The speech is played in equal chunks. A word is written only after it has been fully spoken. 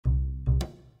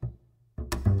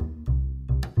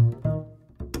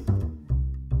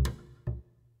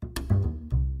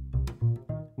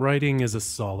Writing is a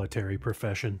solitary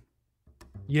profession.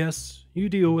 Yes, you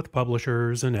deal with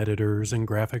publishers and editors and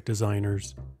graphic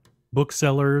designers,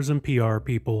 booksellers and PR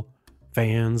people,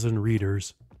 fans and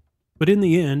readers. But in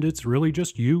the end, it's really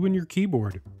just you and your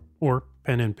keyboard, or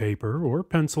pen and paper, or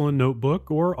pencil and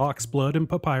notebook, or oxblood and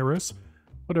papyrus,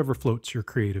 whatever floats your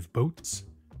creative boats.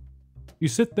 You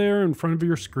sit there in front of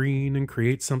your screen and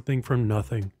create something from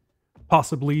nothing.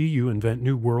 Possibly you invent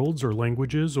new worlds or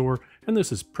languages, or, and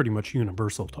this is pretty much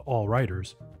universal to all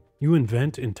writers, you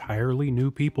invent entirely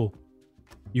new people.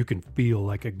 You can feel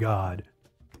like a god.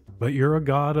 But you're a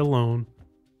god alone.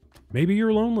 Maybe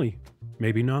you're lonely,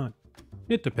 maybe not.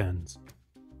 It depends.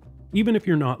 Even if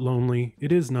you're not lonely,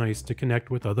 it is nice to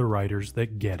connect with other writers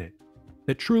that get it,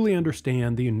 that truly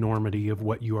understand the enormity of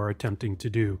what you are attempting to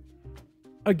do.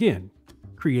 Again,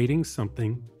 creating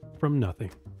something from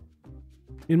nothing.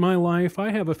 In my life,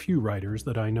 I have a few writers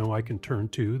that I know I can turn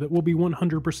to that will be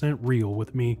 100% real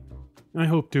with me. I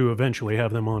hope to eventually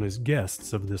have them on as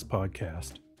guests of this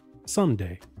podcast.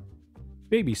 Someday.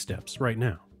 Baby steps right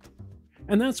now.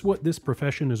 And that's what this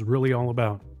profession is really all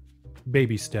about.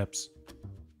 Baby steps.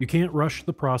 You can't rush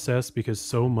the process because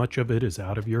so much of it is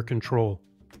out of your control.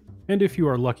 And if you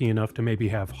are lucky enough to maybe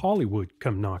have Hollywood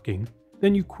come knocking,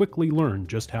 then you quickly learn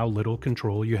just how little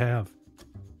control you have.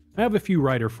 I have a few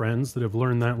writer friends that have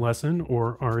learned that lesson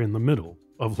or are in the middle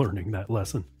of learning that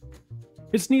lesson.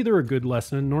 It's neither a good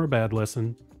lesson nor a bad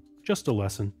lesson, just a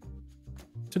lesson.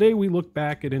 Today we look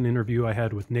back at an interview I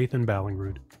had with Nathan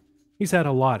Ballingrud. He's had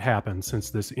a lot happen since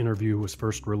this interview was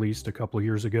first released a couple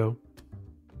years ago.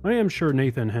 I am sure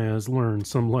Nathan has learned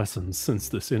some lessons since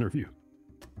this interview.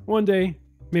 One day,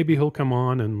 maybe he'll come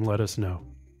on and let us know.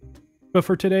 But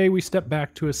for today, we step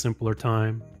back to a simpler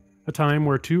time. A time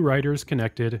where two writers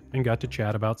connected and got to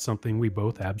chat about something we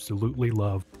both absolutely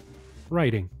love.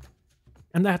 Writing.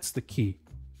 And that's the key.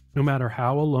 No matter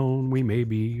how alone we may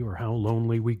be or how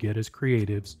lonely we get as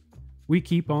creatives, we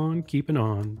keep on keeping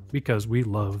on because we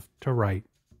love to write.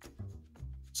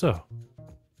 So,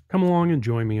 come along and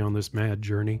join me on this mad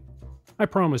journey. I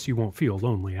promise you won't feel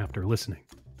lonely after listening.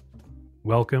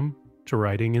 Welcome to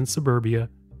Writing in Suburbia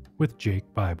with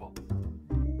Jake Bible.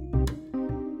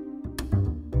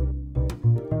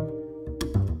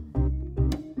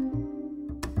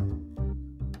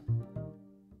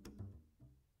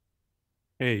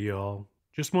 Hey y'all,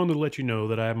 just wanted to let you know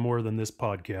that I have more than this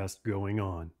podcast going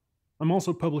on. I'm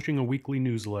also publishing a weekly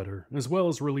newsletter, as well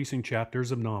as releasing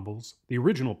chapters of novels, the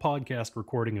original podcast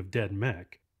recording of Dead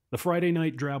Mech, the Friday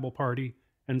Night Drabble Party,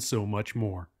 and so much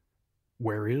more.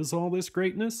 Where is all this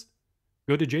greatness?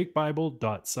 Go to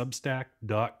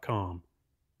jakebible.substack.com.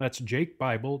 That's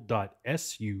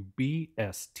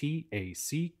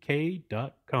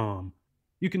jakebible.substack.com.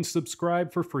 You can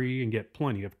subscribe for free and get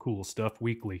plenty of cool stuff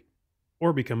weekly.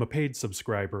 Or become a paid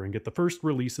subscriber and get the first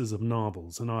releases of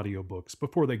novels and audiobooks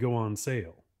before they go on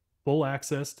sale. Full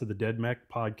access to the Dead Mech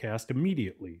podcast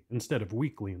immediately instead of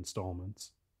weekly installments.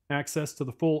 Access to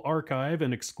the full archive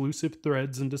and exclusive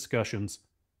threads and discussions.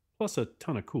 Plus a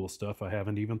ton of cool stuff I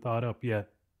haven't even thought up yet.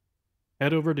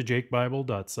 Head over to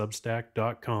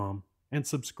jakebible.substack.com and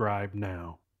subscribe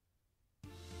now.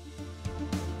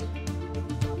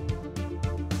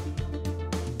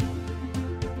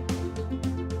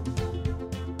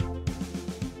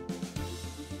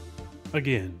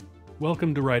 Again,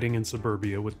 welcome to Writing in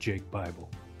Suburbia with Jake Bible.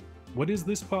 What is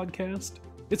this podcast?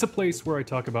 It's a place where I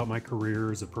talk about my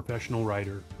career as a professional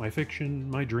writer, my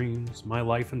fiction, my dreams, my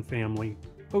life and family,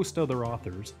 host other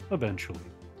authors, eventually.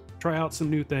 Try out some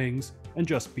new things, and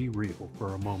just be real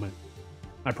for a moment.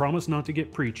 I promise not to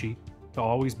get preachy, to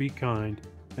always be kind,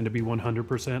 and to be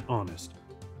 100% honest,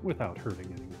 without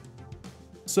hurting anyone.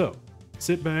 So,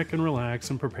 sit back and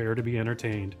relax and prepare to be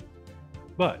entertained.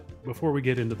 But before we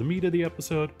get into the meat of the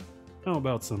episode, how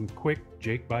about some quick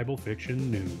Jake Bible fiction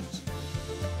news?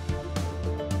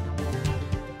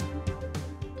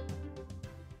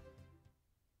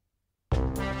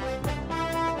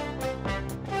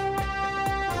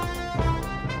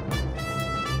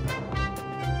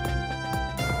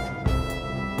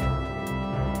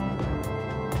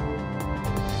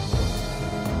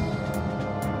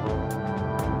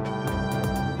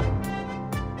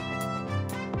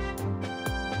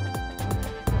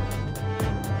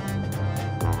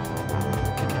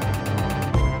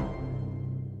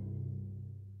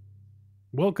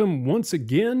 Welcome once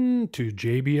again to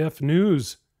JBF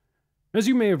News. As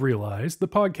you may have realized, the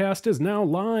podcast is now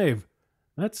live.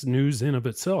 That's news in of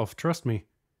itself, trust me.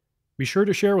 Be sure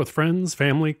to share with friends,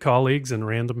 family, colleagues, and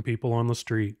random people on the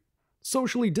street.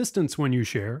 Socially distance when you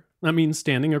share. That means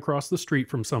standing across the street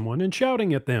from someone and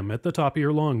shouting at them at the top of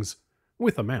your lungs,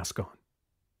 with a mask on.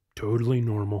 Totally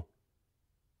normal.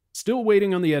 Still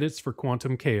waiting on the edits for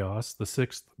Quantum Chaos, the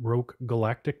 6th Rogue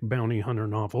Galactic Bounty Hunter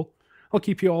novel. I'll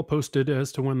keep you all posted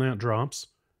as to when that drops.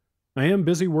 I am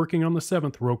busy working on the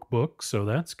 7th Rogue book, so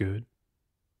that's good.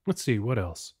 Let's see, what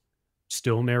else?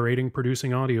 Still narrating,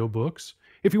 producing audiobooks.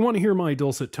 If you want to hear my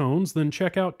dulcet tones, then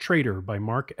check out Traitor by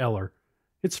Mark Eller.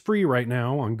 It's free right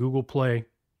now on Google Play.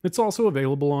 It's also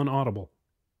available on Audible.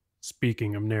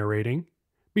 Speaking of narrating,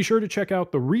 be sure to check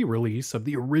out the re-release of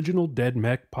the original Dead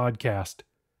Mech podcast.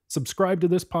 Subscribe to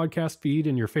this podcast feed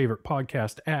in your favorite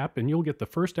podcast app, and you'll get the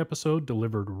first episode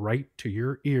delivered right to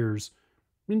your ears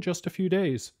in just a few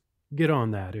days. Get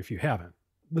on that if you haven't.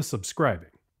 The subscribing.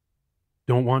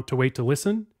 Don't want to wait to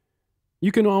listen?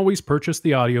 You can always purchase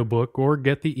the audiobook or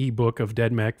get the ebook of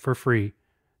Dead Mech for free.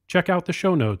 Check out the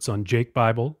show notes on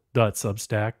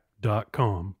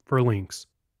jakebible.substack.com for links.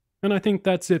 And I think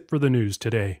that's it for the news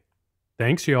today.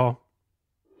 Thanks, y'all.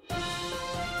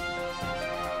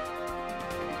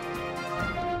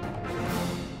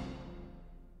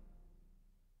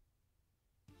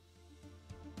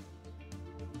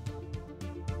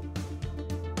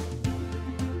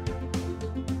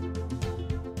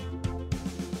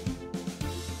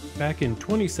 Back in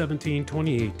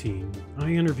 2017-2018, I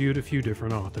interviewed a few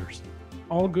different authors.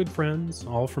 All good friends,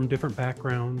 all from different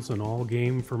backgrounds, and all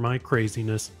game for my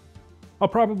craziness. I'll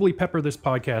probably pepper this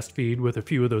podcast feed with a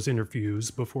few of those interviews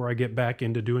before I get back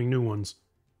into doing new ones.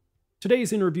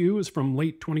 Today's interview is from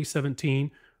late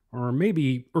 2017, or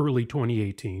maybe early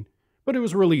 2018, but it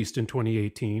was released in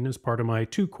 2018 as part of my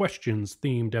 2 questions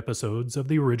themed episodes of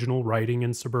the original Writing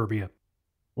in Suburbia.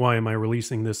 Why am I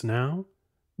releasing this now?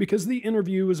 Because the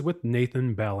interview is with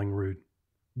Nathan Ballingrud,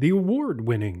 the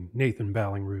award-winning Nathan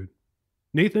Ballingrud.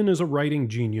 Nathan is a writing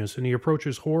genius, and he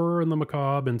approaches horror and the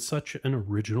macabre in such an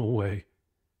original way.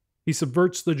 He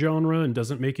subverts the genre and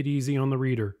doesn't make it easy on the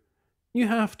reader. You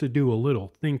have to do a little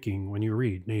thinking when you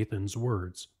read Nathan's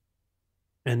words.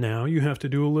 And now you have to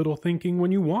do a little thinking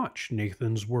when you watch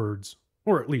Nathan's words,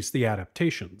 or at least the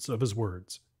adaptations of his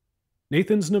words.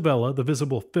 Nathan's novella, The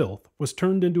Visible Filth, was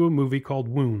turned into a movie called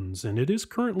Wounds, and it is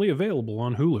currently available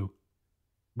on Hulu.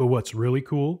 But what's really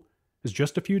cool is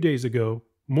just a few days ago,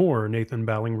 more Nathan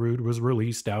Ballingrud was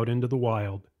released out into the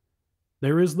wild.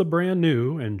 There is the brand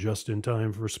new, and just in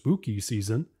time for spooky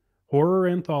season, horror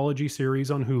anthology series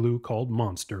on Hulu called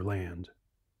Monsterland.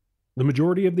 The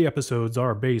majority of the episodes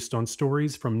are based on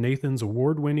stories from Nathan's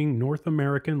award-winning North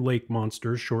American Lake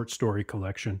Monsters short story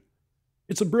collection.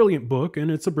 It's a brilliant book, and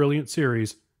it's a brilliant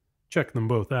series. Check them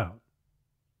both out.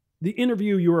 The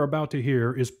interview you are about to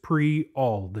hear is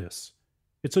pre-all this.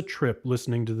 It's a trip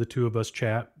listening to the two of us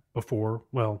chat before.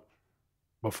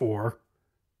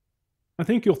 I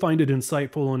think you'll find it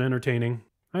insightful and entertaining.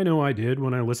 I know I did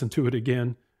when I listened to it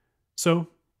again. So,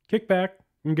 kick back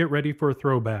and get ready for a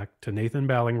throwback to Nathan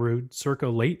Ballingrud circa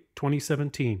late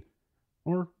 2017.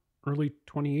 Or early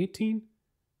 2018?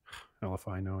 Hell if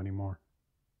I know anymore.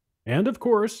 And of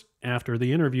course, after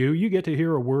the interview, you get to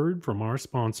hear a word from our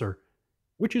sponsor,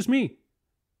 which is me.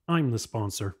 I'm the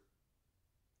sponsor.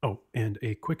 Oh, and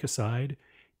a quick aside,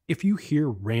 if you hear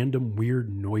random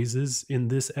weird noises in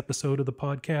this episode of the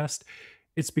podcast,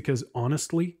 it's because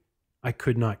honestly, I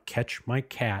could not catch my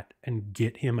cat and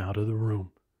get him out of the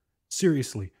room.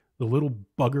 Seriously, the little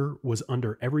bugger was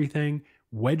under everything,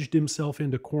 wedged himself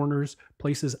into corners,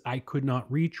 places I could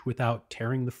not reach without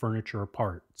tearing the furniture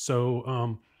apart.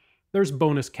 So, there's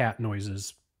bonus cat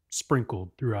noises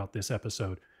sprinkled throughout this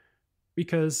episode.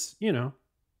 Because,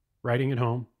 writing at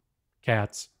home,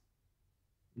 cats,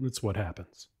 that's what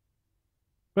happens.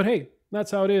 But hey,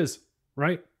 that's how it is,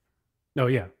 right? Oh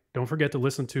yeah, don't forget to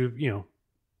listen to,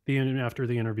 after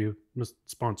the interview,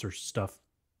 sponsor stuff,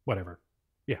 whatever.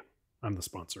 Yeah, I'm the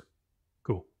sponsor.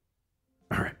 Cool.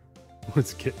 All right,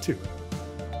 let's get to it.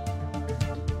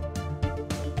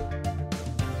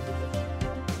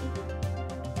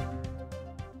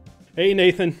 Hey,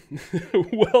 Nathan.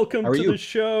 Welcome to the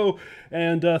show.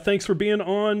 And thanks for being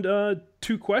on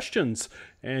 2 questions.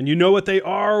 And you know what they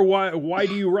are. Why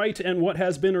do you write? And what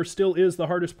has been or still is the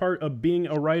hardest part of being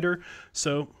a writer.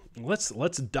 So let's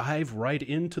dive right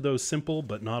into those simple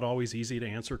but not always easy to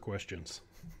answer questions.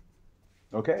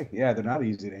 Okay. Yeah, they're not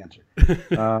easy to answer.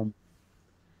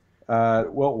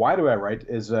 Well, why do I write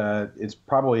is it's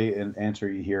probably an answer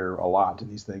you hear a lot to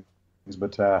these things.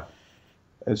 But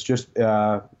it's just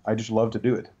I just love to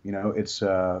do it.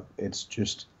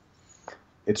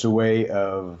 It's a way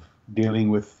of dealing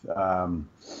with some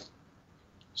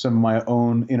of my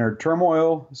own inner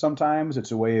turmoil. Sometimes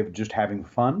it's a way of just having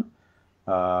fun.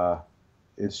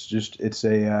 It's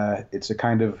a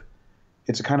kind of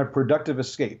productive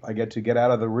escape. I get to get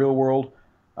out of the real world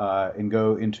and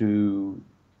go into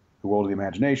the world of the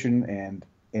imagination,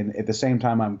 and at the same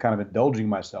time I'm kind of indulging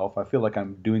myself. I feel like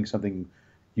I'm doing something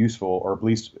useful, or at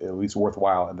least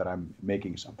worthwhile, and that I'm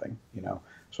making something, you know.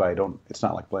 So I don't. It's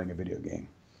not like playing a video game.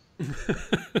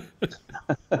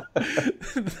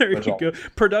 There you go.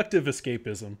 Productive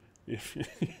escapism.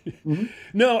 Mm-hmm.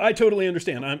 No, I totally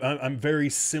understand. I'm very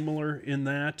similar in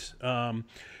that.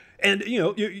 And you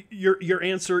know, your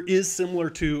answer is similar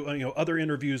to other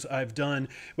interviews I've done,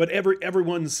 but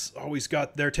everyone's always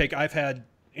got their take. I've had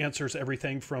answers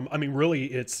everything from, I mean, really,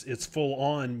 it's full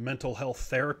on mental health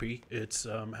therapy. It's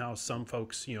how some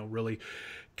folks really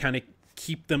kind of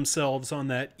keep themselves on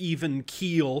that even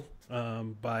keel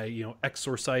by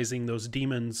exorcising those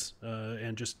demons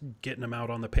and just getting them out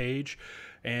on the page,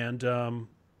 and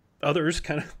others,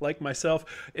 kind of like myself,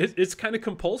 it's kind of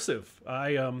compulsive.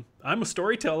 I'm a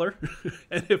storyteller,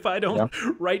 and if I don't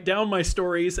write down my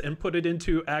stories and put it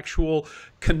into actual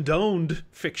condoned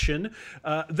fiction,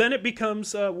 then it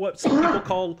becomes what some people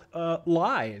call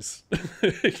lies.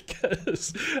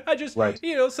 Because I just,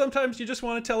 sometimes you just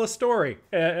want to tell a story,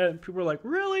 and people are like,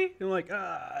 "Really?" And I'm like,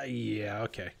 "Yeah,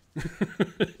 okay."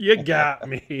 You got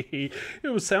me.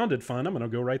 It sounded fun. I'm gonna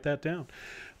go write that down.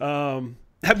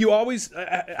 Have you always,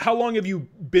 how long have you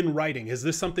been writing? Is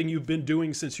this something you've been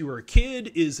doing since you were a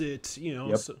kid? Is it,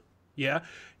 you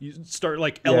start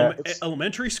like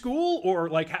elementary school, or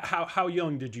like how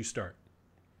young did you start?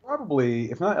 Probably,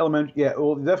 if not elementary,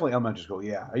 well, definitely elementary school.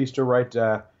 Yeah. I used to write,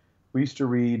 we used to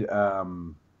read,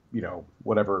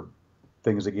 whatever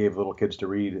things they gave little kids to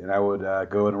read. And I would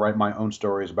go and write my own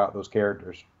stories about those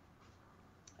characters.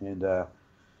 And I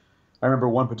remember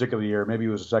one particular year, maybe it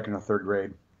was the second or third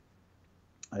grade,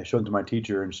 I showed it to my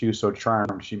teacher, and she was so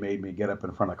charmed, she made me get up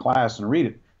in front of class and read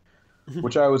it,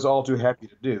 which I was all too happy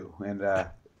to do. And I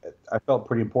felt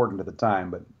pretty important at the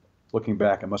time, but looking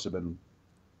back, it must have been,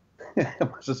 it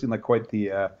must have seemed like quite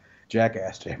the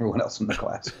jackass to everyone else in the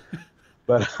class.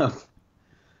 But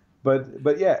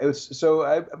yeah, it was. So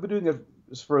I've been doing it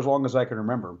for as long as I can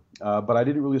remember, but I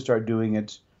didn't really start doing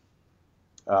it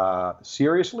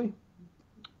seriously,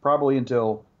 probably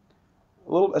until.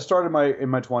 I started in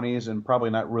my 20s, and probably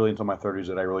not really until my 30s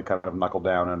that I really kind of knuckled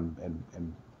down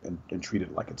and treat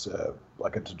it like it's a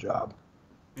job.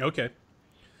 Okay.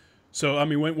 So I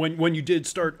mean, when you did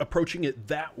start approaching it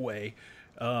that way,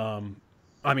 I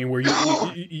mean, where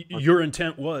your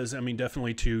intent was, I mean,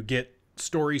 definitely to get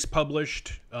stories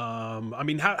published. I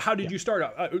mean, how did you start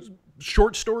out?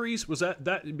 Short stories, was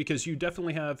that because you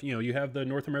definitely have you have the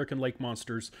North American Lake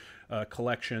Monsters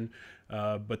collection,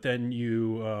 but then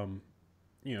you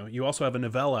also have a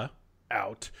novella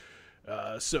out.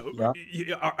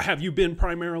 Have you been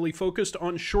primarily focused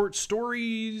on short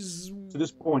stories? To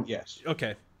this point, yes.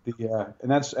 Okay.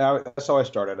 And that's how I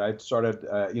started. I started,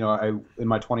 in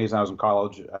my 20s, I was in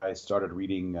college. I started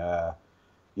reading, the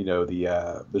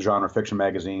genre fiction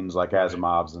magazines like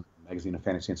Asimov's and Magazine of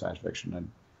Fantasy and Science Fiction and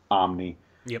Omni.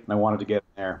 Yep. And I wanted to get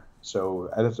in there,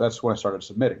 so that's when I started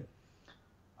submitting.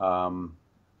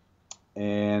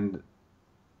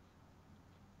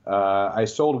 I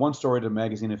sold one story to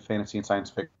Magazine of Fantasy and Science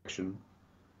Fiction,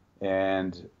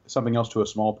 and something else to a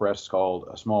small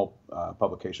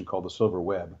publication called the Silver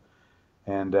Web,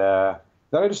 and then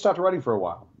I just stopped writing for a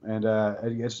while. And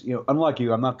it's unlike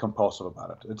you, I'm not compulsive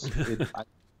about it.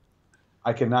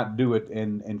 I cannot do it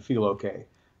and feel okay,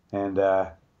 and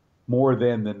more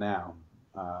than now,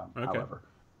 however.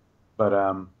 But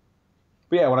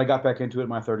yeah, when I got back into it in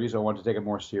my 30s, I wanted to take it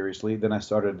more seriously. Then I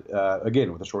started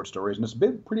again with the short stories, and it's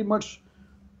been pretty much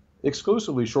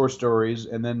exclusively short stories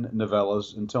and then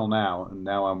novellas until now. And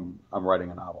now I'm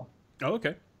writing a novel. Oh,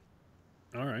 okay.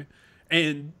 All right.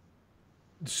 And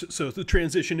so the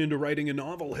transition into writing a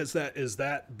novel, is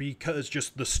that because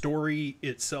just the story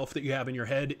itself that you have in your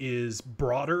head is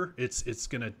broader?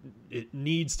 It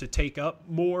needs to take up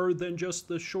more than just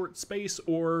the short space,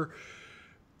 or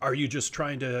are you just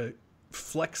trying to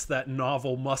flex that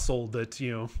novel muscle that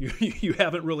you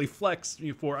haven't really flexed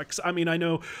before? I mean, I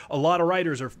know a lot of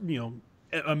writers are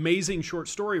amazing short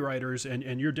story writers,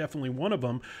 and you're definitely one of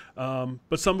them,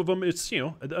 but some of them, it's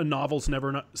a novel's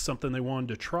never not something they wanted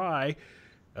to try.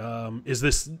 Are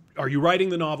you writing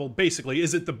the novel basically,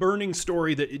 is it the burning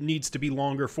story that it needs to be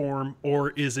longer form,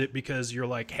 or is it because you're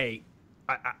like, hey,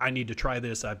 I need to try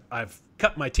this. I've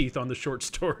cut my teeth on the short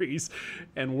stories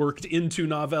and worked into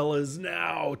novellas.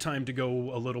 Now time to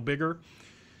go a little bigger.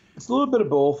 It's a little bit of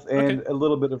both, and a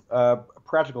little bit of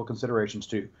practical considerations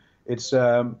too. It's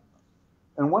in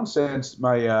one sense,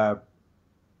 the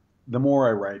more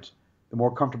I write, the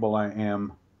more comfortable I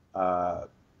am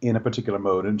in a particular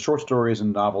mode. And short stories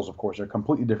and novels, of course, are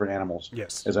completely different animals.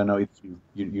 Yes. As I know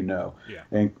you know. Yeah.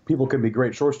 And people can be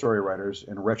great short story writers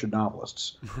and wretched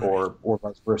novelists, or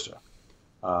vice versa.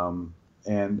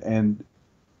 And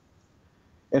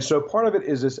so part of it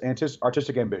is this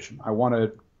artistic ambition. I want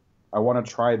to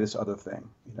try this other thing.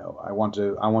 I want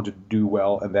to do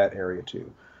well in that area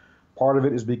too. Part of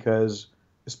it is because,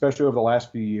 especially over the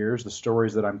last few years, the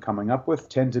stories that I'm coming up with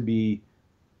tend to be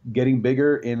getting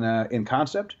bigger in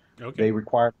concept. Okay. They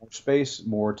require more space,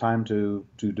 more time to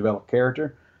develop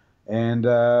character, and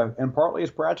partly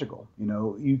it's practical.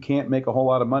 You can't make a whole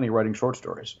lot of money writing short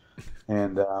stories,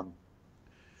 and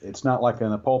it's not like in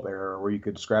the pulp era where you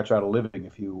could scratch out a living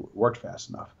if you worked fast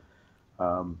enough.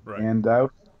 Right. And I'd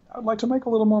like to make a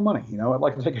little more money. I'd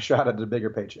like to take a shot at a bigger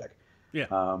paycheck.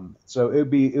 Yeah. So it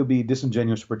would be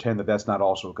disingenuous to pretend that that's not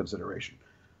also a consideration.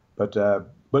 But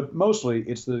mostly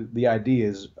it's the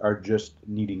ideas are just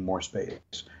needing more space,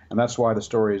 and that's why the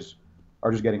stories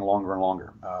are just getting longer and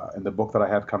longer. And the book that I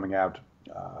have coming out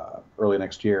early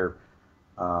next year,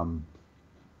 a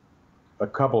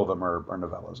couple of them are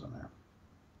novellas in there.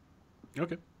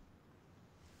 Okay.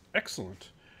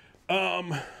 Excellent.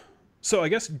 So I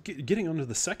guess getting on to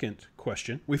the second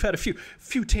question, we've had a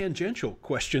few tangential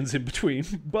questions in between,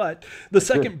 but the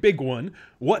second big one,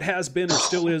 what has been or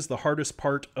still is the hardest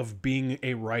part of being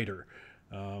a writer?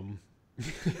 And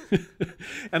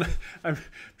I'm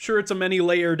sure it's a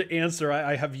many-layered answer.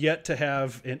 I have yet to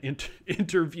have an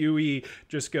interviewee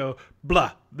just go,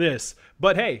 blah, this.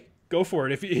 But hey, go for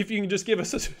it. If you can just give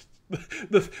us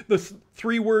the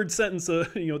three-word sentence,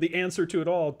 the answer to it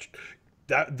all,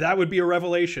 that would be a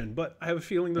revelation. But I have a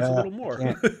feeling there's a little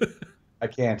more. I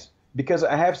can't, because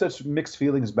I have such mixed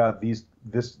feelings about this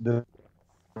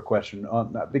question.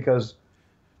 Because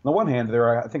on the one hand, there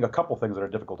are, I think, a couple things that are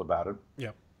difficult about it.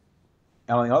 Yeah.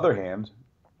 And on the other hand,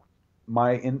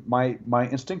 my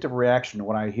instinctive reaction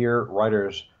when I hear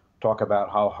writers talk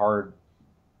about how hard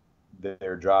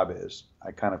their job is,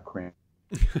 I kind of cringe.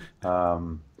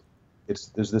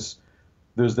 There's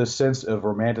this sense of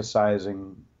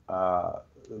romanticizing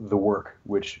the work,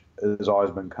 which has always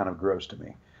been kind of gross to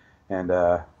me, and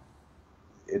to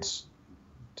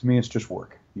me it's just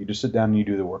work. You just sit down and you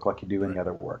do the work like you do any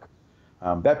other work.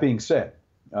 That being said,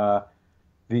 there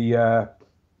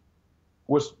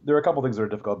are a couple things that are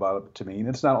difficult about it to me, and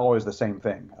it's not always the same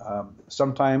thing.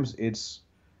 Sometimes I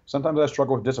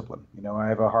struggle with discipline. I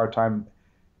have a hard time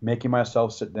making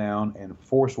myself sit down and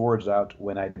force words out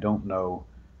when I don't know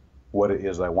what it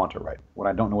is I want to write, when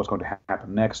I don't know what's going to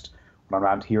happen next, when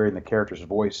I'm not hearing the character's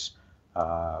voice.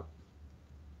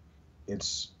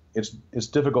 It's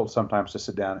difficult sometimes to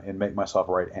sit down and make myself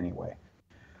write anyway.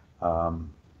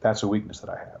 That's a weakness that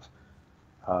I have.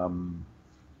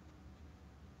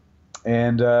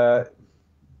 And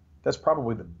that's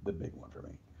probably the big one for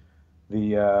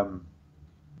me.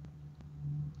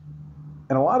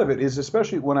 And a lot of it is,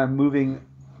 especially when I'm writing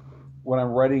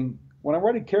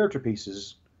character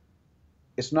pieces,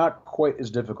 it's not quite as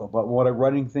difficult. But when I'm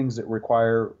writing things that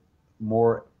require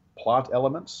more plot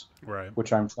elements, right,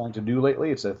 which I'm trying to do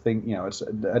lately, it's a thing. I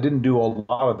didn't do a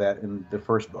lot of that in the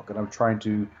first book, and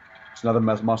it's another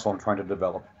muscle I'm trying to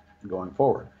develop going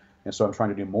forward. And so I'm trying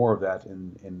to do more of that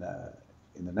in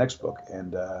the next book,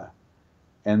 and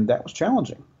that was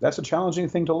challenging. That's a challenging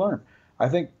thing to learn. I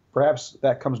think perhaps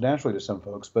that comes naturally to some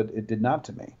folks, but it did not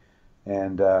to me.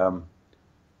 And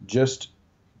just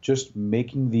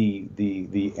making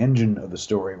the engine of the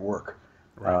story work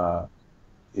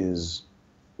was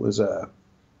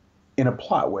in a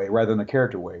plot way rather than a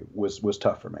character way was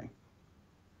tough for me.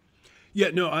 Yeah,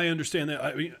 no, I understand that.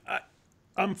 I mean,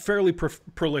 I'm fairly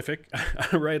prolific.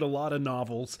 I write a lot of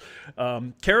novels.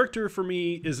 Character for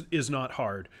me is not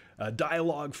hard.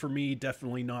 Dialogue for me,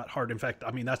 definitely not hard. In fact,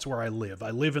 I mean, that's where I live. I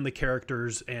live in the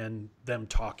characters and them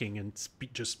talking and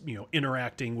just,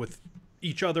 interacting with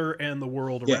each other and the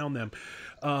world around them.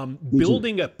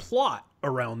 Building a plot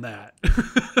around that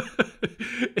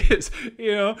is,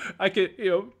 I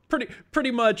could,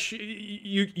 pretty much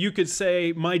you could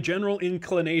say my general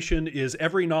inclination is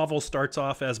every novel starts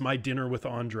off as My Dinner with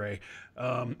Andre.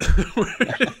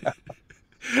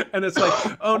 And it's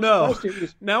like, oh no,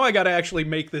 now I got to actually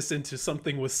make this into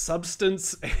something with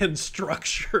substance and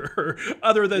structure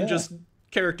other than just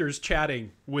characters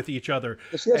chatting with each other.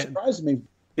 See, that surprised me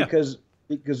because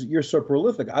you're so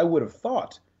prolific. I would have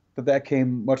thought that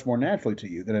came much more naturally to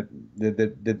you,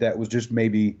 that was just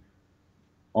maybe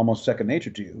almost second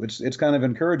nature to you. It's kind of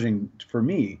encouraging for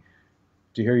me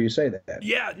to hear you say that.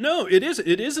 Yeah, no, it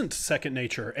isn't second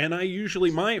nature. And I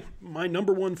usually, my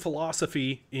number one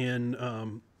philosophy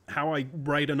in how I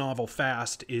write a novel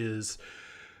fast is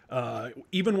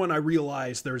Even when I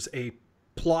realize there's a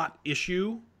plot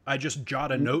issue, I just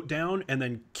jot a note down and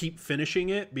then keep finishing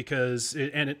it because,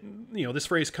 this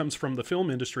phrase comes from the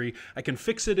film industry. I can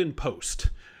fix it in post.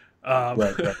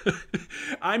 Right.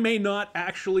 I may not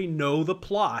actually know the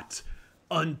plot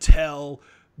until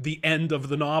the end of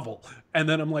the novel. And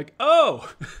then I'm like,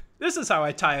 oh, this is how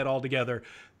I tie it all together.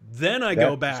 Then I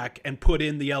go back and put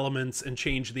in the elements and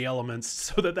change the elements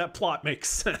so that plot makes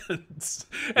sense.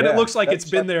 And it looks like it's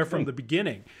been there from the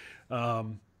beginning.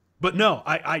 But no,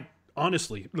 I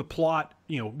honestly, the plot,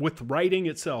 with writing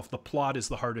itself, the plot is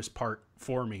the hardest part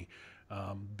for me.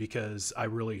 Because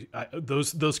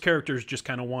those characters just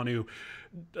kind of want to,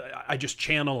 I just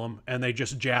channel them and they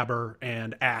just jabber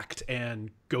and act and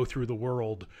go through the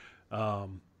world.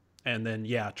 And then,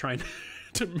 trying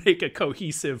to make a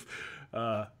cohesive,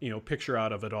 picture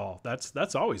out of it all.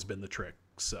 That's always been the trick.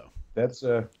 So my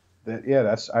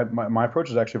approach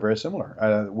is actually very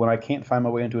similar. When I can't find my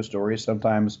way into a story,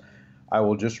 sometimes I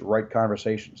will just write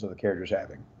conversations that the character's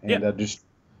having and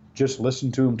just listen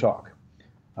to them talk.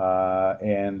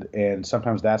 And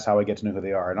sometimes that's how I get to know who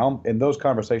they are. And those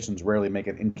conversations rarely make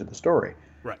it into the story.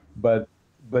 Right. But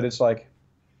it's like,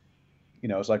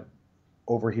 it's like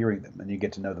overhearing them and you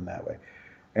get to know them that way.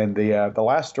 And the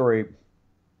last story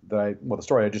the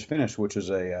story I just finished, which was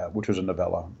a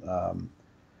novella.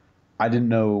 I didn't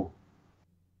know,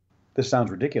 this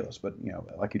sounds ridiculous, but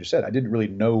like you just said, I didn't really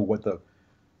know what the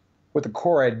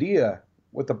core idea,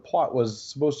 what the plot was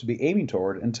supposed to be aiming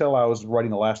toward until I was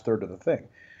writing the last third of the thing.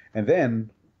 And then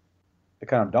it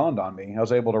kind of dawned on me. I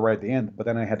was able to write the end, but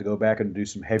then I had to go back and do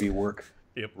some heavy work,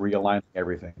 realigning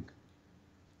everything.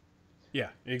 Yeah,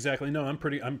 exactly. No, I'm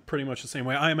pretty much the same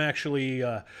way. I'm actually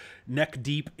neck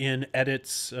deep in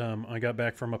edits. I got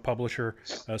back from a publisher,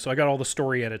 so I got all the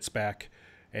story edits back,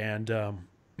 and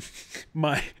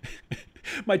my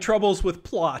troubles with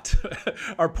plot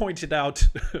are pointed out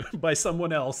by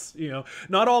someone else.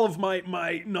 Not all of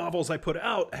my novels I put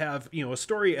out have a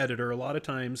story editor. A lot of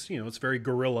times, it's very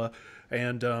guerrilla,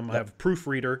 and I have a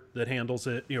proofreader that handles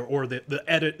it, or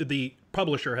the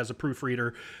publisher has a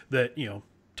proofreader that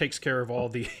takes care of all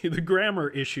the grammar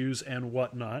issues and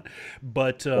whatnot.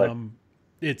 But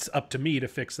it's up to me to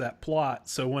fix that plot.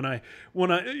 So when I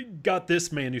got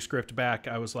this manuscript back,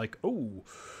 I was like, oh,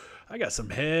 I got some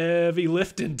heavy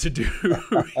lifting to do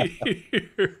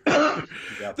here.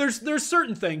 There's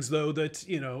certain things though that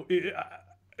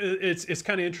it's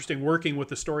kind of interesting working with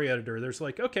the story editor. There's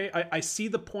like, okay, I see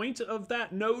the point of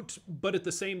that note, but at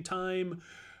the same time,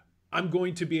 I'm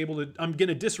going to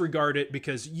disregard it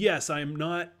because yes, I am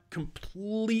not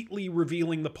completely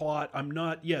revealing the plot.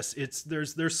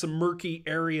 There's some murky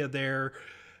area there.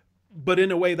 But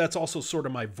in a way, that's also sort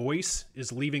of my voice,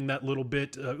 is leaving that little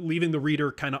bit, leaving the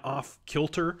reader kind of off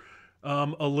kilter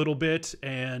a little bit,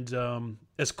 and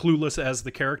as clueless as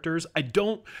the characters.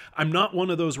 I'm not one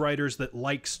of those writers that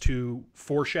likes to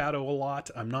foreshadow a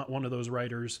lot. I'm not one of those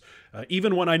writers,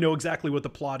 even when I know exactly what the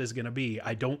plot is going to be,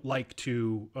 I don't like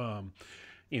to,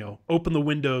 open the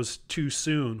windows too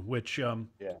soon, which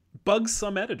bugs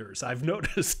some editors, I've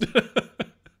noticed.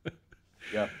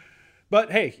 Yeah. But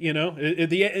hey,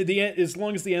 as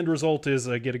long as the end result is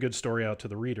get a good story out to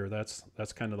the reader, that's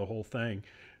kind of the whole thing.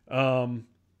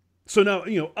 So now,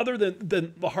 other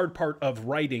than the hard part of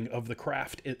writing, of the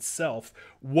craft itself,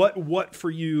 what for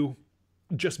you,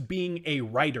 just being a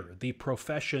writer, the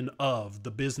profession of,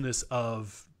 the business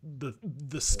of,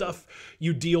 the stuff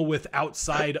you deal with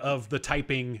outside of the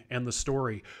typing and the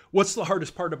story, what's the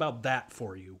hardest part about that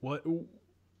for you? Or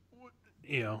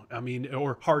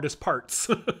hardest parts?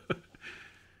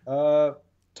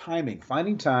 Timing,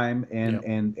 finding time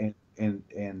and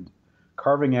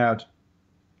carving out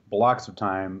blocks of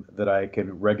time that I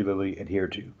can regularly adhere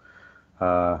to.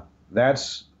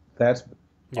 That's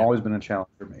always been a challenge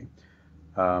for me.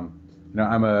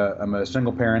 I'm a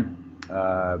single parent,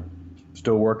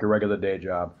 still work a regular day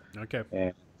job.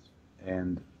 Okay.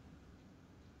 And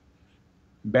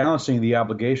balancing the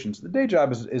obligations. The day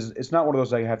job is it's not one of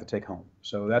those I have to take home.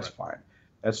 So that's fine.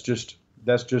 That's just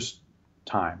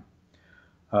time.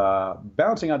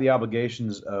 Balancing out the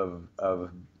obligations of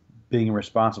being a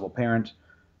responsible parent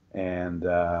and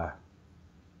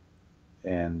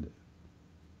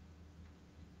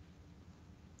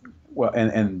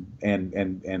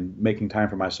making time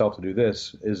for myself to do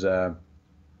this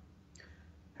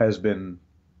has been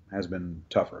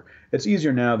tougher. It's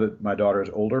easier now that my daughter is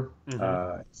older.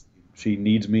 Mm-hmm. She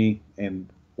needs me and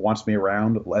wants me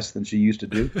around less than she used to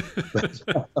do.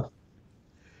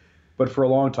 But for a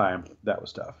long time, that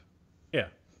was tough. Yeah.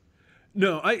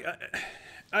 No,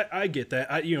 I get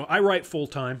that. I write full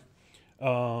time.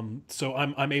 So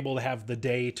I'm able to have the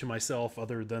day to myself,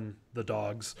 other than the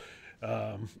dogs.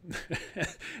 Um,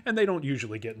 and they don't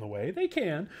usually get in the way. They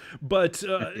can, but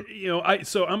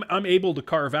I'm able to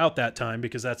carve out that time,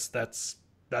 because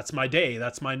that's my day.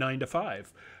 That's my 9 to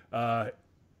 5.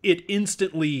 It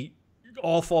instantly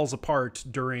all falls apart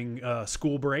during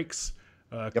school breaks,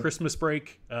 Yep. Christmas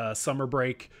break, summer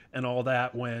break, and all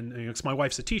that. When, cause my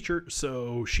wife's a teacher,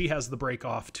 so she has the break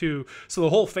off too. So the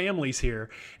whole family's here,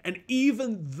 and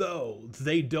even though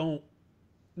they don't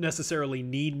necessarily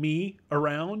need me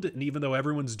around, and even though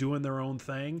everyone's doing their own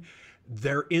thing,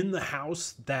 they're in the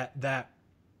house. That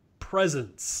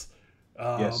presence,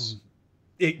 Yes.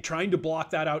 trying to block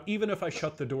that out, even if I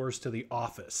shut the doors to the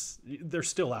office, they're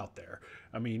still out there.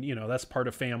 I mean, that's part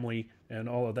of family and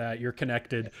all of that. You're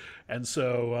connected. And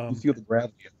so, You feel the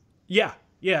gravity of yeah,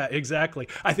 yeah, exactly.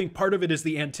 I think part of it is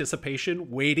the anticipation,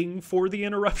 waiting for the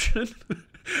interruption. it.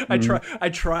 Mhm. I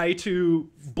try to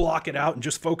block it out and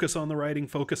just focus on the writing,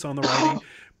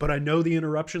 but I know the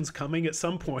interruption's coming at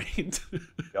some point.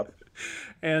 Yep.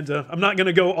 And I'm not going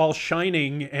to go all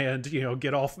shining and,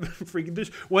 get all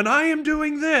freaking. When I am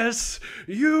doing this,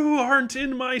 you aren't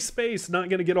in my space. Not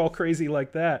going to get all crazy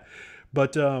like that.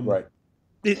 But Right.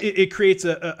 it creates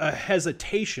a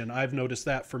hesitation. I've noticed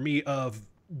that for me, of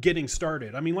getting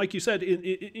started. I mean, like you said,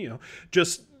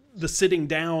 just the sitting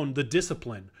down, the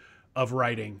discipline of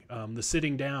writing, the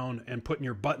sitting down and putting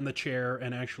your butt in the chair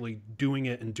and actually doing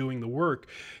it and doing the work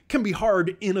can be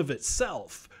hard in of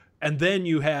itself. And then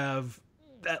you have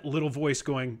that little voice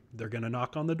going, they're going to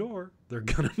knock on the door. They're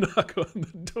going to knock on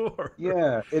the door.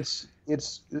 Yeah, it's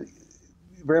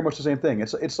very much the same thing.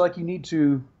 It's like you need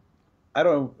to.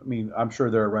 I mean, I'm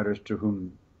sure there are writers to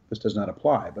whom this does not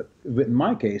apply, but in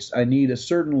my case, I need a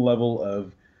certain level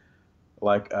of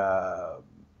like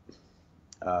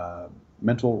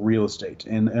mental real estate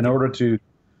in order to.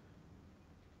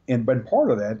 And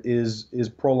part of that is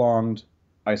prolonged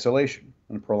isolation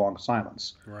and prolonged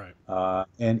silence. Right.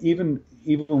 And even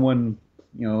when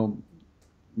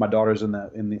my daughter's in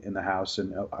the house,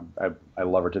 and I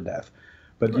love her to death.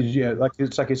 But Right. yeah, like you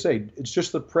say, it's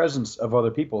just the presence of other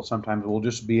people. Sometimes will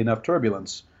just be enough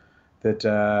turbulence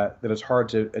that it's hard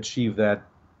to achieve that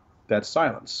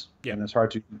silence, Yeah. and it's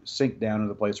hard to sink down to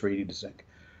the place where you need to sink.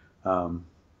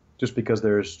 Just because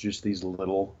there's just these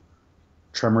little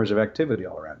tremors of activity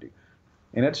all around you,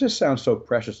 and it just sounds so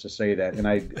precious to say that, and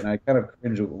I kind of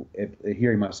cringe at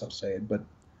hearing myself say it,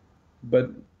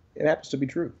 but it happens to be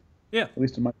true, Yeah. at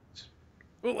least in my case.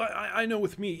 Well, I know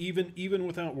with me, even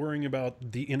without worrying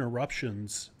about the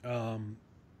interruptions,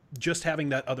 just having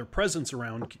that other presence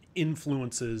around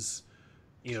influences,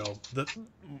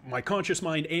 my conscious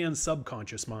mind and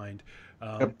subconscious mind,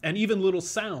 Yep. and even little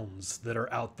sounds that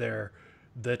are out there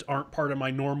that aren't part of my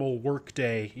normal work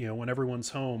day. When everyone's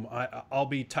home, I'll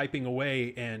be typing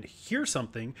away and hear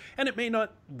something, and it may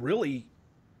not really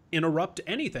interrupt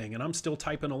anything, and I'm still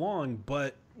typing along,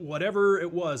 but whatever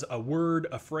it was, a word,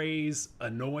 a phrase, a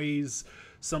noise,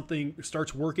 something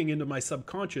starts working into my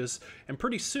subconscious, and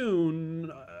pretty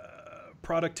soon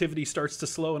productivity starts to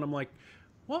slow, and I'm like,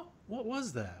 what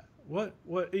was that? What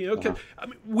 'cause, I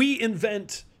mean, we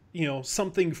invent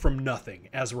something from nothing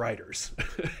as writers.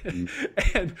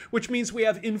 And which means we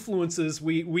have influences.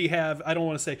 We have, I don't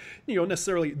want to say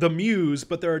necessarily the muse,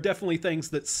 but there are definitely things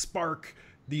that spark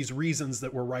these reasons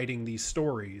that we're writing these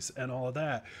stories and all of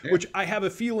that, Yeah. which I have a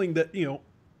feeling that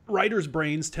writers'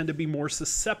 brains tend to be more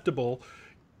susceptible,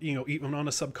 even on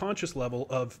a subconscious level,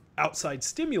 of outside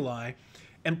stimuli.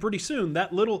 And pretty soon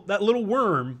that little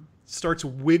worm starts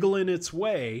wiggling its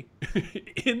way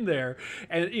in there,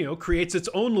 and creates its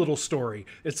own little story,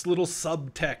 its little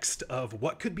subtext of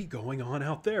what could be going on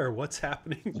out there, what's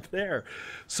happening there.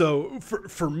 So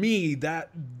for me, that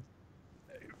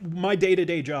my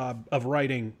day-to-day job of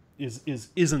writing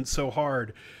isn't so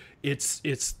hard. It's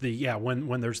the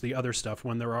when there's the other stuff,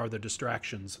 when there are the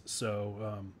distractions.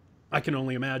 So I can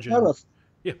only I don't know imagine.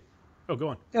 Yeah. Oh, go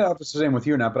on. Yeah, it's the same with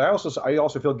you or not, but I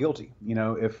also feel guilty,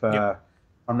 if Yep.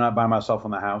 I'm not by myself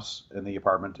in the house, in the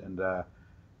apartment, and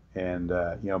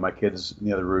my kids in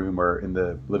the other room or in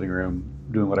the living room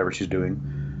doing whatever she's doing,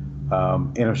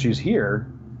 and if she's here,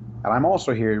 and I'm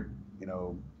also here,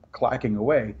 clacking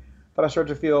away, but I start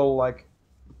to feel like,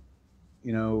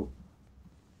 you know,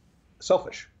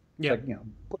 selfish. It's Yeah. like,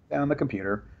 put down the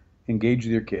computer, engage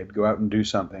with your kid, go out and do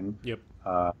something. Yep.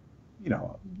 Uh,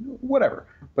 Whatever.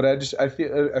 But I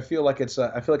feel like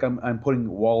I'm putting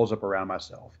walls up around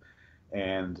myself,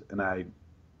 and I'm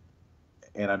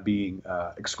being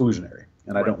exclusionary,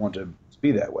 and I Right. don't want to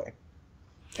be that way.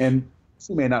 And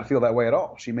she may not feel that way at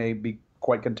all. She may be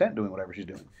quite content doing whatever she's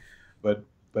doing, but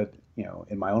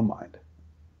in my own mind,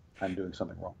 I'm doing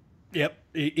something wrong. Yep,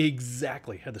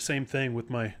 exactly. Had the same thing with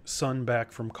my son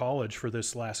back from college for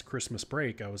this last Christmas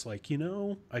break. I was like,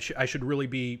 I should really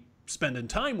be spending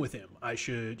time with him. I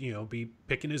should, be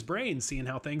picking his brain, seeing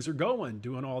how things are going,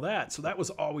 doing all that. So that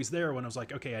was always there when I was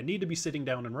like, okay, I need to be sitting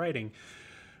down and writing,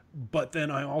 but then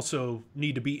I also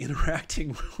need to be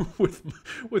interacting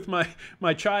with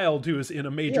my child who is in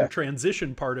a major Yeah.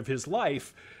 transition part of his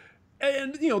life.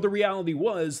 And, the reality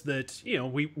was that,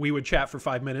 we would chat for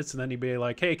 5 minutes and then he'd be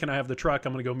like, hey, can I have the truck?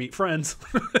 I'm going to go meet friends.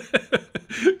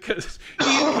 Because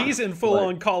he's in full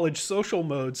on college social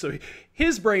mode. So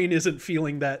his brain isn't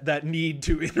feeling that need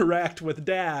to interact with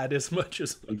dad as much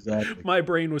as my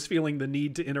brain was feeling the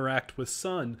need to interact with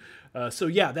son. So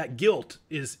yeah, that guilt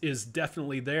is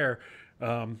definitely there.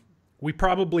 We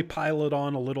probably pile it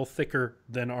on a little thicker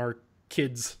than our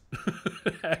kids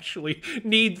actually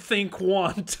need, think,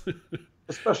 want.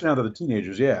 Especially now that they're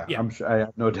teenagers. Yeah, Yeah. I'm sure. I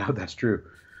have no doubt that's true.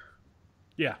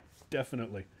 Yeah,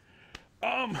 definitely.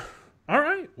 All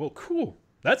right. Well, cool.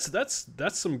 That's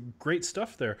some great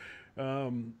stuff there.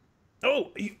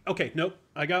 Okay. Nope.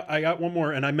 I got one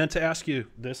more, and I meant to ask you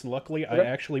this, and luckily I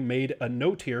actually made a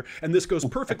note here, and this goes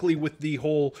perfectly with the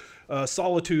whole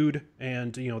solitude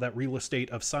and that real estate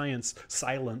of silence.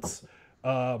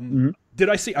 Did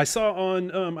I see? I saw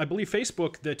on I believe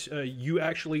Facebook that you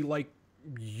actually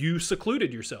you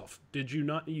secluded yourself. Did you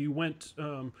not? You went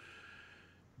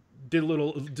did a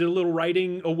little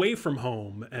writing away from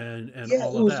home and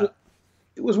all of that.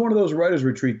 It was one of those writers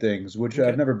retreat things, which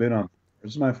I've never been on.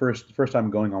 This is my first time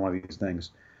going on one of these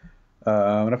things,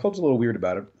 and I felt a little weird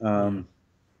about it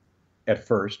at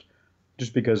first,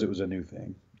 just because it was a new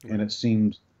thing, and it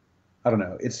seemed, I don't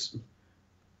know,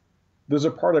 there's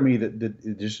a part of me that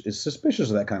it just is suspicious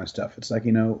of that kind of stuff. It's like,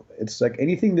 it's like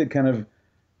anything that kind of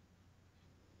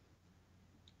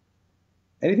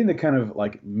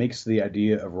like makes the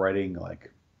idea of writing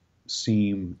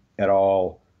seem at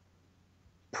all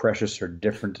precious or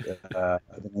different than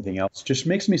anything else just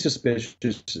makes me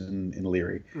suspicious and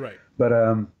leery. Right. But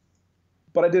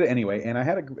I did it anyway, and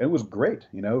it was great.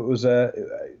 It was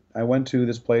I went to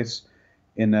this place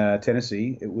in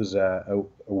Tennessee. It was a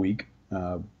week.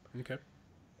 Okay.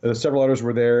 Several artists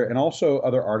were there, and also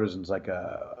other artisans like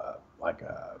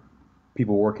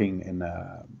people working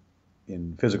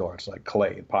in physical arts like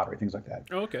clay and pottery, things like that.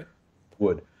 Oh, okay.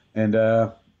 Wood, and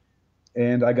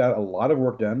I got a lot of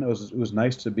work done. It was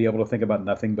nice to be able to think about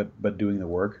nothing but doing the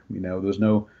work. There was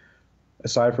no,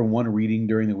 aside from one reading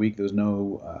during the week, there was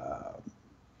no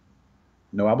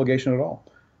obligation at all,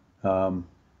 and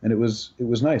it was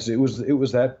nice. It was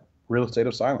that real estate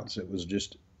of silence. It was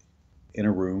just in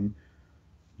a room,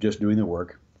 just doing the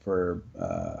work for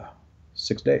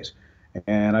 6 days.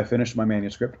 And I finished my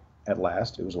manuscript at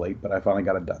last. It was late, but I finally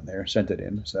got it done there, sent it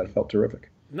in, so that felt terrific.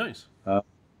 Nice.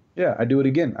 Yeah, I'd do it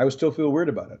again. I would still feel weird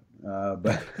about it,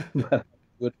 but I'd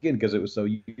do it again because it was so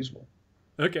useful.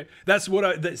 Okay,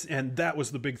 and that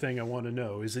was the big thing I want to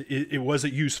know. Was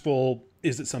it useful?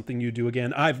 Is it something you do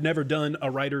again? I've never done a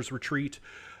writer's retreat.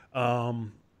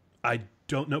 I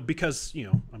don't know, because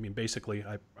basically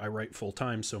I write full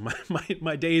time, so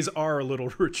my days are a little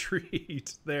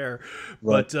retreat there.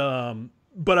 Right.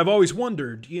 But I've always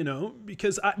wondered,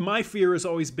 because my fear has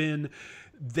always been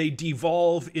they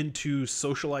devolve into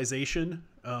socialization,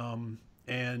 and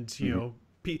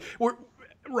we're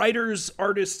writers,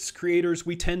 artists, creators.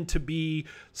 We tend to be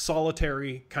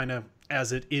solitary kind of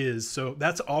as it is. So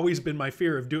that's always been my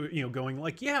fear of going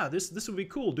like, yeah, this would be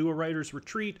cool. Do a writer's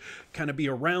retreat, kind of be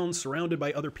around, surrounded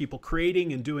by other people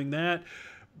creating and doing that.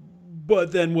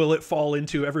 But then will it fall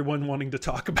into everyone wanting to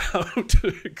talk about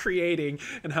creating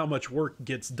and how much work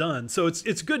gets done? So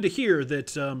it's good to hear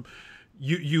that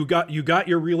you got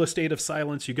your real estate of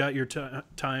silence, you got your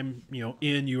time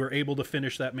you were able to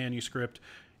finish that manuscript.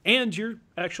 And you're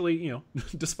actually,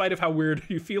 despite of how weird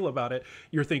you feel about it,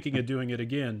 you're thinking of doing it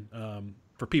again.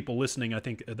 For people listening, I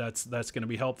think that's going to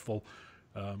be helpful.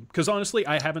 Because honestly,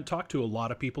 I haven't talked to a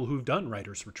lot of people who've done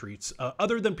writers' retreats,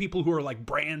 other than people who are like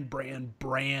brand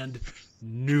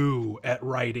new at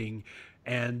writing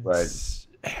and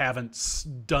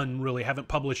haven't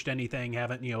published anything,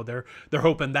 they're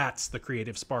hoping that's the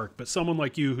creative spark. But someone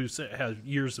like you who has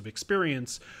years of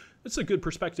experience, it's a good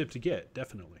perspective to get,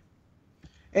 definitely.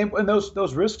 And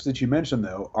those risks that you mentioned,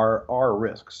 though, are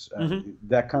risks.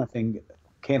 That kind of thing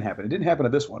can happen. It didn't happen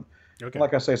at this one. Okay.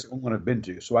 Like I say, it's the only one I've been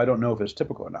to, so I don't know if it's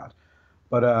typical or not.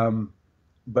 But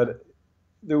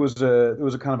there was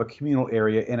a kind of a communal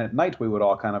area, and at night we would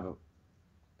all kind of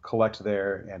collect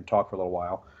there and talk for a little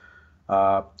while.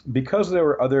 Because there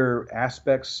were other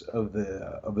aspects of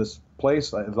this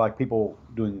place, like people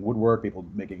doing woodwork, people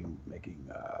making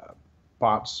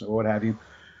pots or what have you.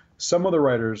 Some other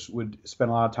writers would spend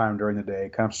a lot of time during the day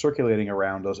kind of circulating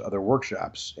around those other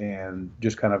workshops and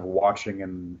just kind of watching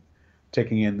and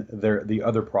taking in the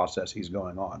other processes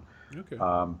going on. Okay.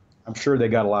 I'm sure they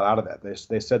got a lot out of that.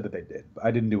 They said that they did. But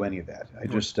I didn't do any of that. I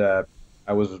just I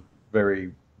was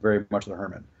very, very much the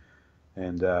hermit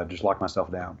and just locked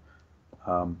myself down.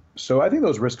 So I think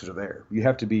those risks are there. You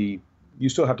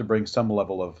still have to bring some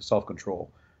level of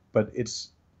self-control, but it's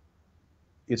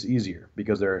easier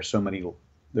because there's so much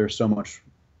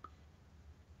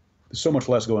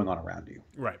less going on around you.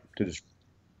 Right. To just.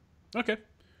 Okay.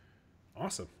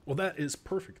 Awesome. Well, that is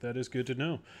perfect. That is good to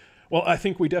know. Well, I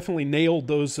think we definitely nailed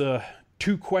those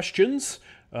 2 questions.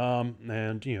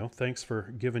 And thanks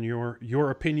for giving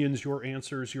your opinions, your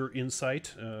answers, your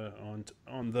insight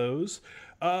on those.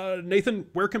 Nathan,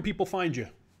 where can people find you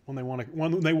when they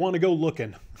want to go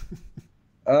looking?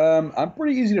 I'm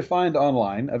pretty easy to find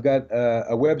online. I've got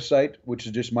a website which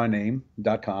is just my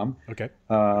name.com. Okay.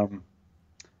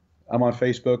 I'm on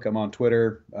Facebook. I'm on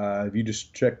Twitter. If you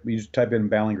just type in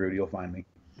Ballingrud, you'll find me.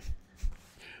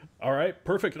 All right,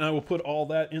 perfect. And I will put all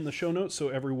that in the show notes so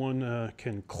everyone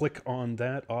can click on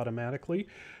that automatically.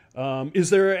 Is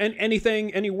there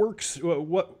any works?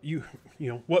 What do you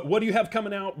have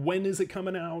coming out? When is it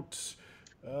coming out?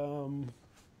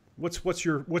 What's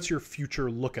your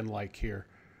future looking like here?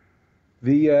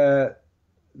 The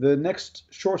next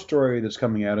short story that's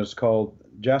coming out is called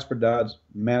Jasper Dodd's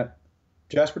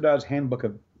Handbook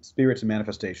of Spirits and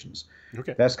Manifestations.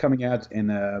 Okay. That's coming out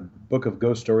in a book of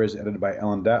ghost stories edited by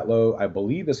Ellen Datlow. I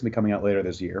believe this will be coming out later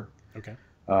this year. Okay.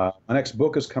 My next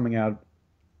book is coming out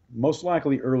most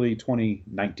likely early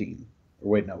 2019.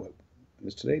 Or wait, no,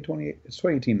 is today 28? It's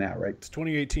 2018 now, right? It's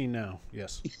 2018 now.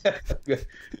 Yes.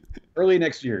 Early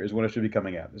next year is when it should be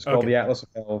coming out. It's called The Atlas of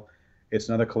Hell. It's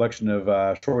another collection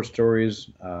of short stories,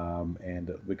 and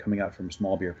it'll be coming out from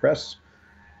Small Beer Press.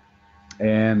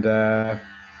 And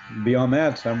beyond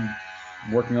that, I'm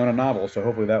working on a novel, so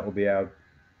hopefully that will be out.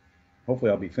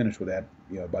 Hopefully I'll be finished with that,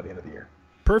 by the end of the year.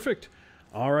 Perfect.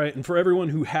 All right, and for everyone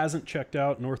who hasn't checked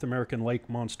out North American Lake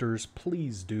Monsters,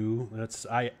 please do.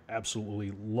 I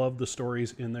absolutely love the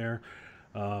stories in there,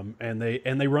 and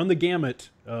they run the gamut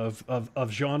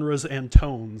of genres and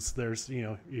tones. There's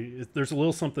there's a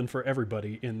little something for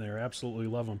everybody in there. Absolutely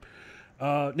love them.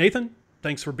 Nathan,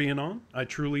 thanks for being on. I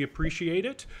truly appreciate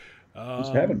it. Thanks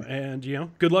for having me. And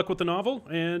good luck with the novel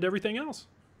and everything else.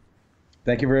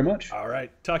 Thank you very much. All right,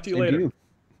 talk to you Same later. to you.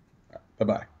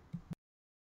 Bye-bye.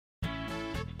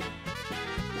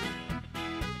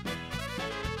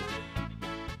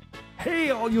 Hey,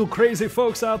 all you crazy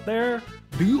folks out there!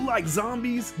 Do you like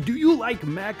zombies? Do you like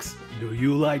mechs? Do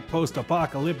you like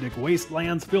post-apocalyptic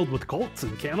wastelands filled with cults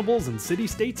and cannibals and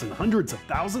city-states and hundreds of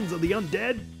thousands of the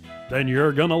undead? Then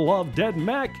you're gonna love Dead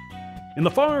Mech! In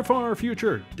the far, far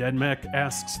future, Dead Mech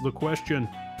asks the question,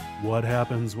 what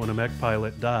happens when a mech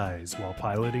pilot dies while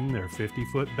piloting their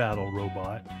 50-foot battle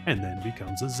robot and then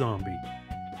becomes a zombie?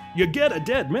 You get a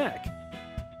Dead Mech!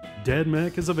 Dead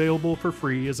Mech is available for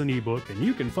free as an ebook, and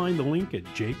you can find the link at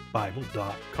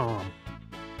jakebible.com.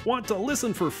 Want to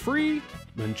listen for free?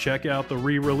 Then check out the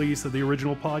re-release of the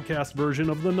original podcast version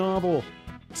of the novel.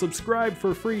 Subscribe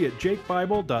for free at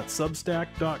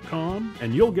jakebible.substack.com,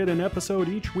 and you'll get an episode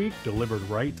each week delivered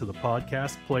right to the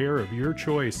podcast player of your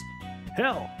choice.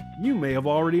 Hell, you may have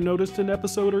already noticed an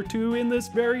episode or two in this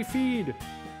very feed.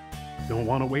 Don't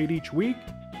want to wait each week?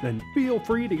 Then feel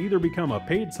free to either become a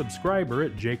paid subscriber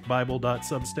at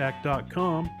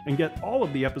jakebible.substack.com and get all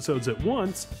of the episodes at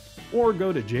once, or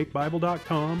go to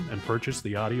jakebible.com and purchase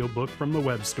the audiobook from the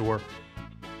web store.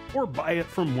 Or buy it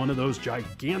from one of those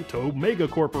giganto mega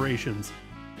corporations.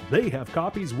 They have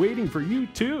copies waiting for you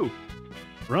too.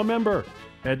 Remember,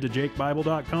 head to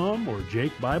jakebible.com or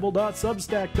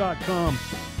jakebible.substack.com.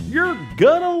 You're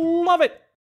gonna love it!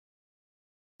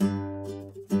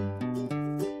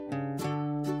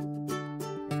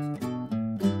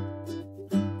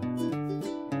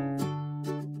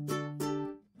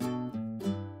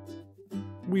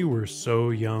 We were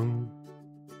so young.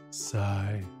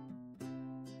 Sigh.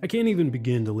 I can't even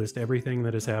begin to list everything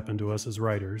that has happened to us as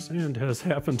writers, and has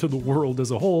happened to the world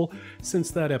as a whole, since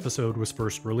that episode was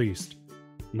first released.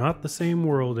 Not the same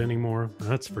world anymore,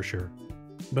 that's for sure.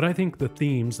 But I think the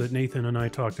themes that Nathan and I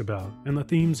talked about, and the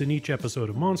themes in each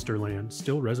episode of Monsterland,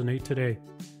 still resonate today.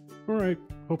 Alright,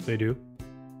 hope they do.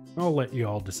 I'll let you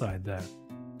all decide that.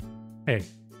 Hey,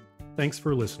 thanks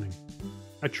for listening.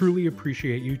 I truly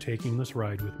appreciate you taking this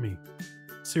ride with me.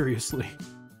 Seriously,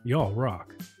 y'all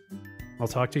rock. I'll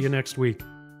talk to you next week.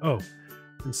 Oh,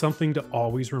 and something to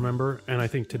always remember, and I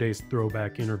think today's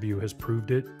Throwback interview has proved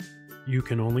it, you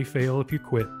can only fail if you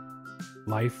quit.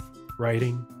 Life,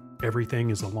 writing, everything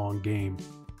is a long game.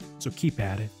 So keep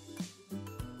at it.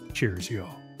 Cheers,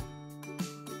 y'all.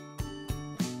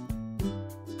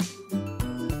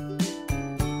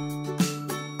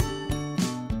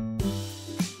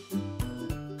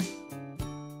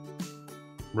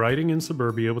 Writing in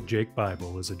Suburbia with Jake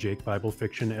Bible is a Jake Bible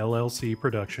Fiction LLC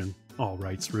production, all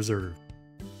rights reserved.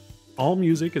 All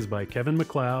music is by Kevin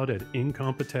MacLeod at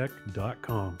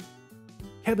incompetech.com.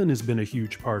 Kevin has been a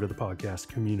huge part of the podcast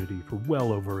community for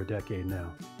well over a decade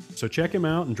now, so check him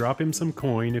out and drop him some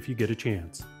coin if you get a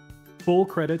chance. Full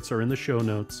credits are in the show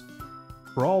notes.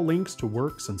 For all links to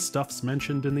works and stuffs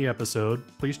mentioned in the episode,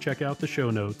 please check out the show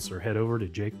notes or head over to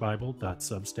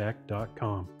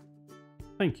jakebible.substack.com.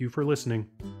 Thank you for listening.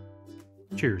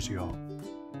 Cheers, y'all.